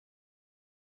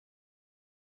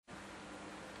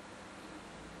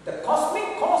the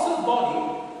cosmic causal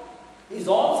body is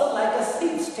also like a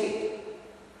seed state.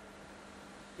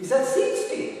 It's a seed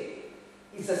state.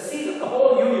 It's a seed of the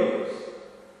whole universe.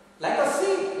 Like a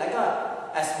seed,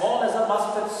 as small as a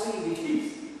mustard seed it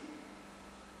is.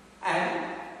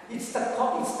 And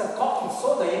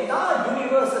so the entire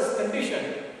universe's condition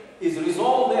is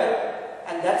resolved there.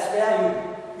 And that's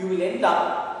where you will end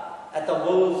up at the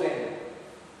world's end.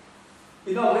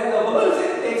 You know, when the world's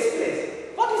end takes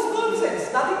place, what is world's end?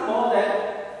 It's nothing more than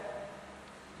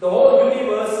the whole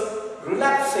universe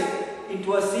relapsing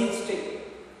into a seed state.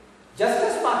 Just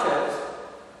as much as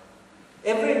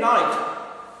every night,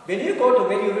 when you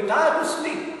retire to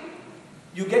sleep,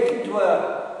 you get into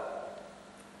a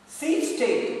seed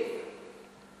state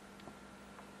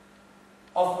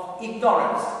of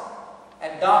ignorance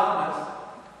and darkness,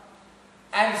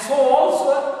 and so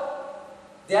also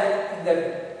there in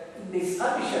this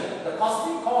condition, the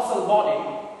cosmic causal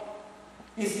body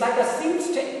is like a seed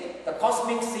state, the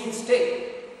cosmic seed state.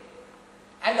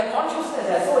 And the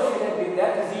consciousness associated with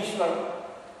that is Ishvara.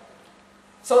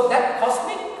 So that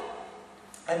cosmic,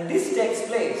 and this takes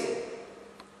place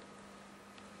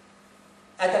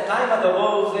at the time of the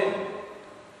world's end.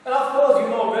 And of course, you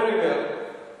know very well,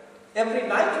 every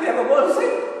night we have a world's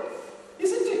end,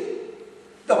 isn't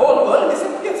it? The whole world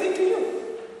disappears into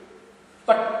you.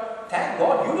 But thank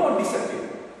God you don't disappear,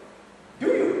 do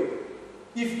you?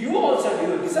 If you also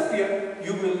will disappear,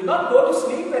 you will not go to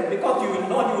sleep, and because you will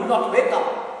know you will not wake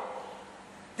up.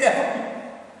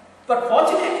 But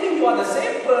fortunately, you are the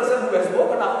same person who has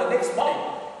woken up the next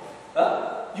morning.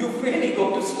 You really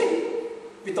go to sleep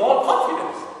with all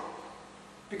confidence,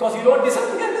 because you don't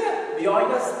disappear there.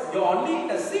 You're only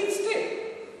in a seed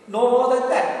state, no more than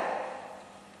that.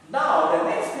 Now, the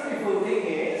next beautiful thing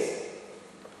is,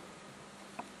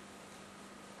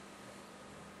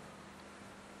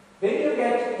 when you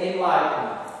get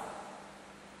enlightenment,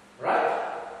 right?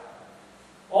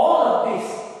 All of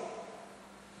this,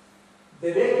 the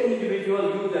waking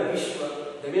individual, you the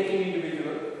Vishwa, the waking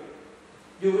individual,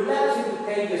 you relapse into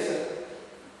Tejas,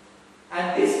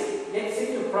 and this gets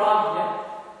into Prajna,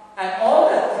 and all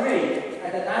the three,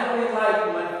 at the time of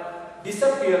enlightenment,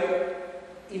 disappear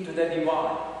into the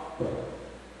divine.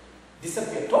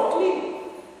 Disappear, totally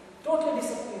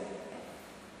disappear.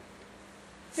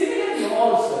 Similarly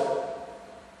also,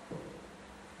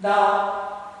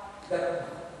 now the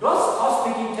gross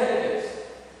cosmic intelligence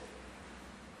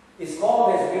is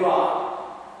called as Virat,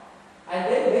 and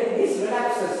then when this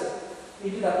relapses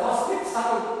into the cosmic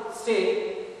subtle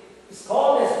state, it's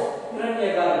called as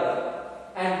Hiranyagarbha.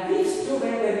 And these two,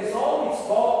 when they resolve,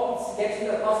 it gets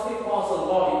into the cosmic causal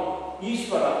body,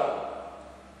 Ishvara.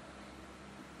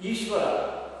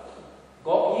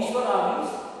 God, Ishvara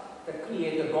means the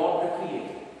creator, God the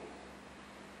creator.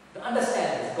 To understand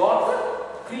this, God the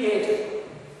creator.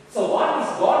 So one is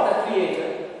God the creator,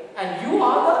 and you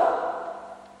are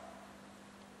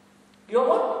you're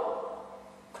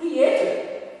what? Creator.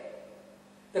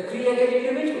 The created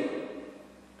individual.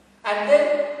 And then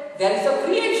there is a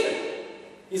creation,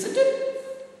 isn't it?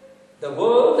 The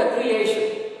world, the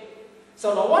creation.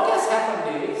 So now what has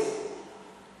happened is,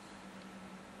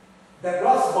 the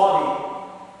gross body,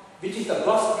 which is the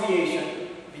gross creation,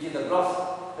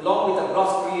 along with the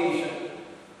gross creation,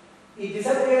 it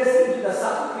disappears into the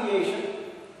subtle creation,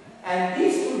 and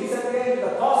these two disappear into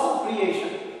the causal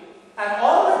creation, and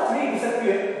all the three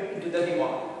disappear into the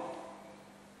divine.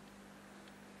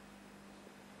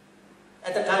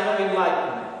 At the time of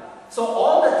enlightenment. So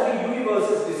all the three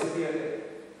universes disappear.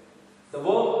 The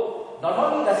world, not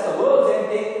only does the world then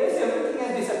take place, everything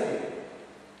has disappeared.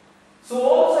 So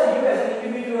also you as an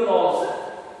individual also,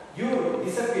 you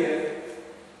disappear.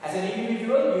 As an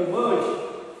individual, you merge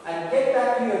and get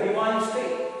back to your divine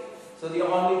state. So this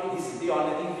is the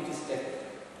only thing which is left.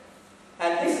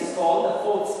 And this is called the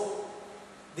fourth.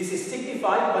 This is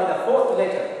signified by the fourth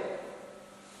letter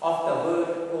of the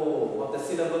word O, of the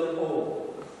syllable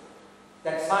O.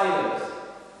 That silence,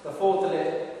 the fourth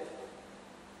letter.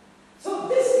 So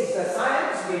this is the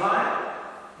science behind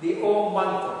the AUM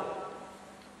Mantra.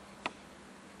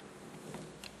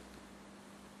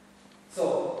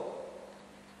 So,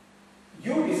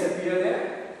 you disappear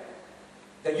there,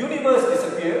 the universe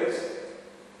disappears,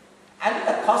 and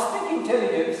the cosmic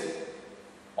intelligence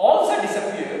also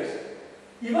disappears,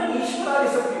 even Ishvara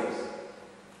disappears.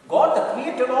 God the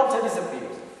creator also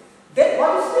disappears. Then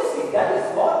what is this thing? That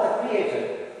is God the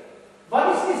creator.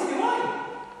 What is this divine?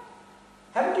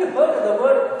 Haven't you heard of the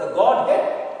word the Godhead?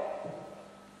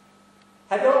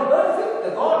 Have you all heard of it?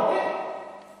 The Godhead.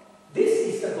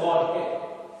 This is the Godhead.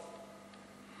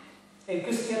 In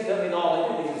Christian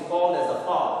terminology, it is called as the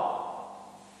Father,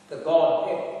 the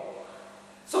Godhead.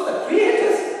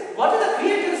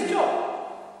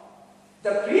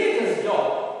 The Creator's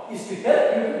job is to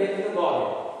help you to get to the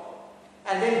Godhead.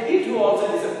 And then he too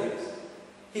also disappears.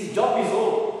 His job is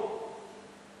over.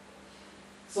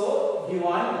 So,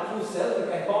 divine, true self, you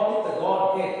can call it the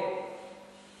Godhead.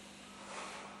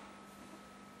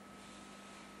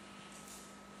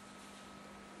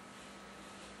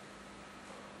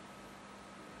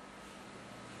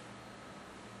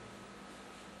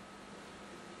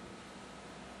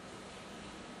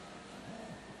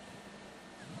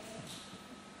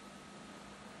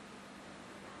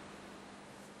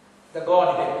 The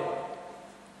Godhead.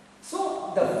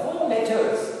 So, the four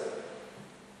letters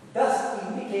thus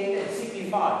indicate and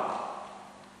signify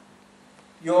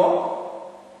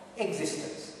your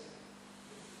existence,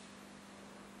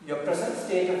 your present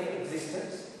state of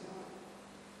existence.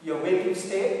 Your waking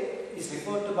state is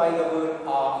referred to by the word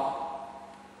are.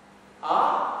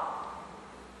 Are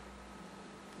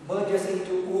merges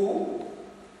into U,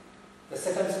 the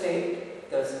second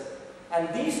state,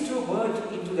 and these two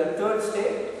merge into the third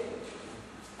state.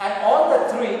 And all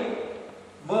the three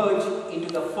merge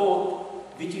into the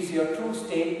fourth, which is your true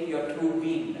state, your true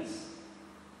beingness,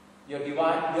 your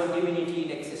divinity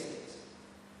in existence.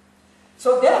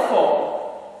 So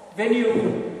therefore, when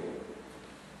you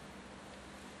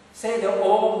say the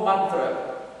AUM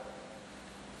Mantra,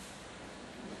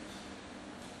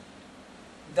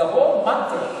 the AUM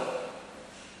Mantra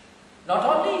not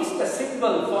only is the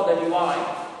symbol for the divine,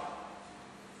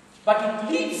 but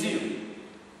it leads you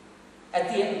at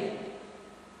the end.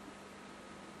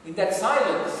 In that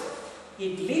silence,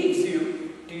 it leads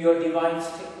you to your divine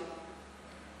state.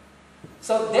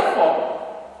 So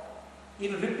therefore,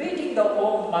 in repeating the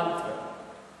AUM Mantra,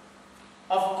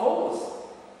 of course,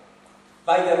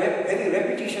 by the very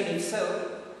repetition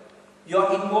itself, you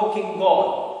are invoking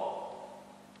God.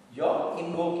 You are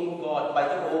invoking God by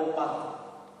the AUM Mantra.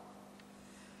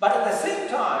 But at the same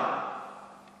time,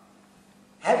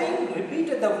 having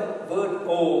repeated the word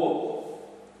Om,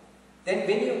 then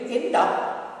when you end up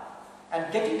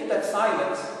and get into that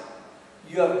silence,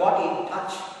 you have got in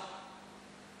touch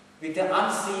with the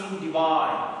unseen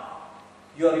divine.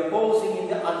 You are reposing in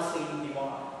the unseen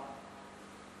divine.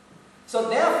 So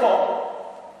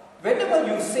therefore, whenever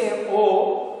you say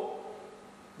Om,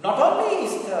 not only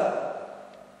is the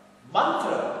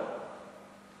mantra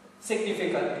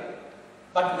significant,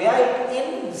 but where it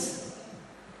ends,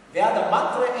 where the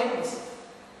mantra ends,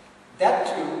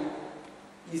 that too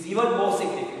is even more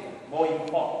significant, more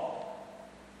important.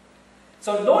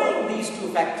 So knowing these two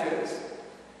factors,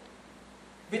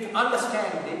 with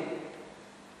understanding,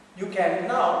 you can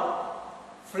now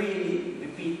freely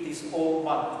repeat this Om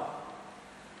Mantra.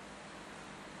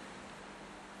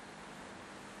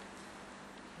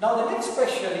 Now the next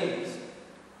question is,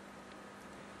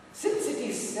 since it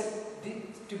is said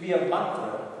to be a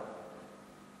mantra,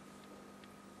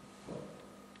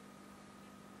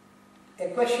 a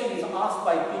question is asked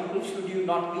by people, should you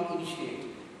not be initiated?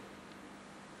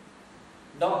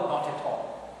 No, not at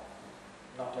all.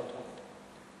 Not at all.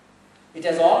 It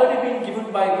has already been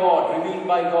given by God, revealed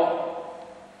by God.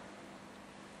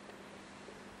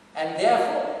 And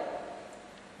therefore,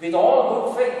 with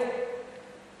all good faith,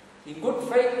 in good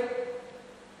faith,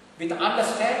 with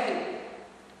understanding,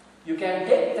 you can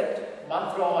take that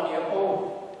mantra on your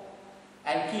own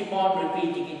and keep on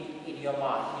repeating it in your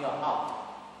mind, in your heart.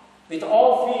 With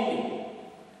all feeling,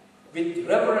 with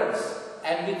reverence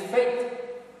and with faith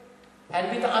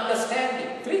and with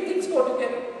understanding. Three things go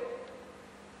together.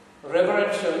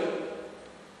 Reverential,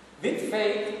 with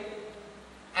faith,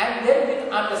 and then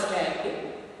with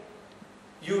understanding.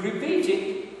 You repeat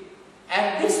it,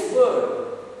 and this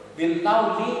word will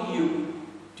now lead you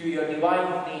to your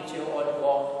divine nature or to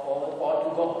God, or to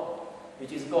God,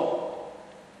 which is God.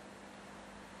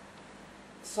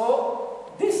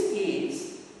 So, this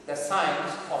is the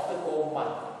science of the Om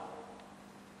Mantra.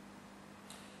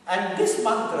 And this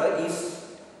mantra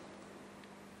is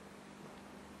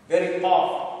very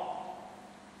powerful.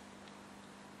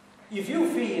 If you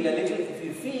feel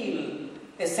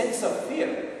a sense of fear,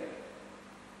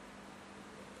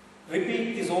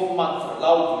 repeat this Om Mantra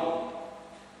loudly,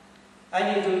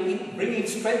 and it will bring in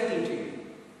strength into you.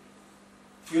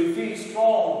 You will feel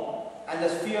strong, and the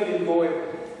fear will go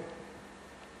away.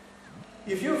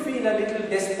 If you feel a little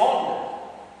despondent,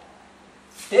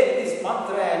 take this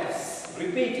mantra and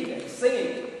repeat it and sing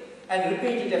it and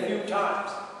repeat it a few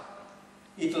times.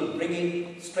 It will bring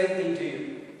in strength into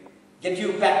you, get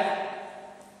you back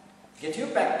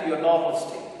to your normal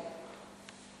state.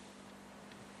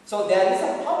 So there is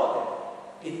a power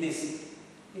there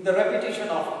in the repetition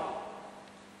of it.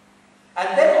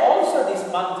 And then also this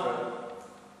mantra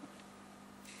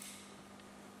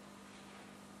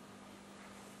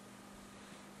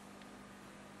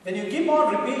when you keep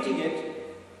on repeating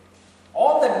it,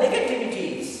 all the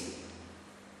negativities,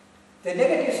 the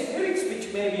negative spirits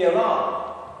which may be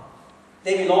around,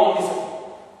 they will all disappear.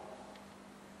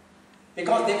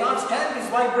 Because they can't stand this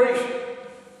vibration.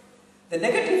 The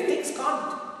negative things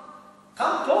can't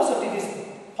come closer to this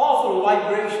powerful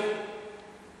vibration,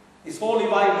 this holy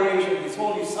vibration, this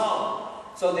holy sound.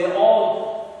 So they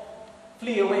all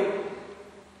flee away.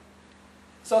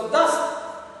 So thus,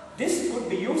 this could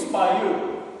be used by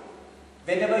you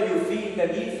whenever you feel the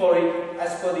need for it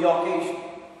as per the occasion.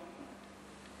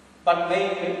 But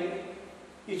mainly,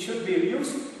 it should be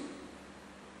used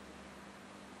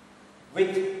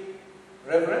with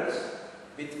reverence,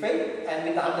 with faith and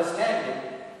with understanding.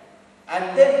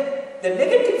 And then the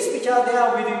negatives which are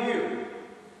there within you,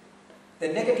 the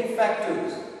negative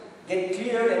factors, get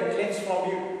cleared and cleansed from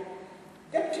you.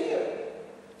 Get cleared.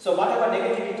 So whatever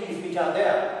negativities which are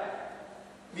there,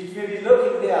 which may be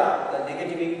lurking there, the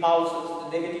negative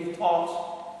impulses, the negative thoughts,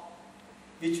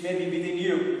 which may be within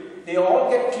you, they all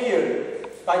get cleared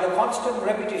by the constant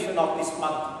repetition of this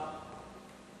mantra.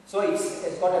 So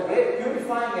it's got a great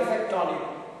purifying effect on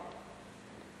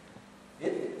you.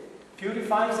 It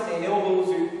purifies and ennobles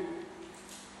you.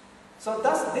 So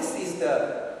thus this is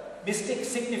the mystic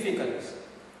significance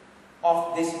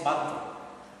of this mantra.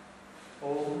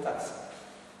 Om Tat Sat.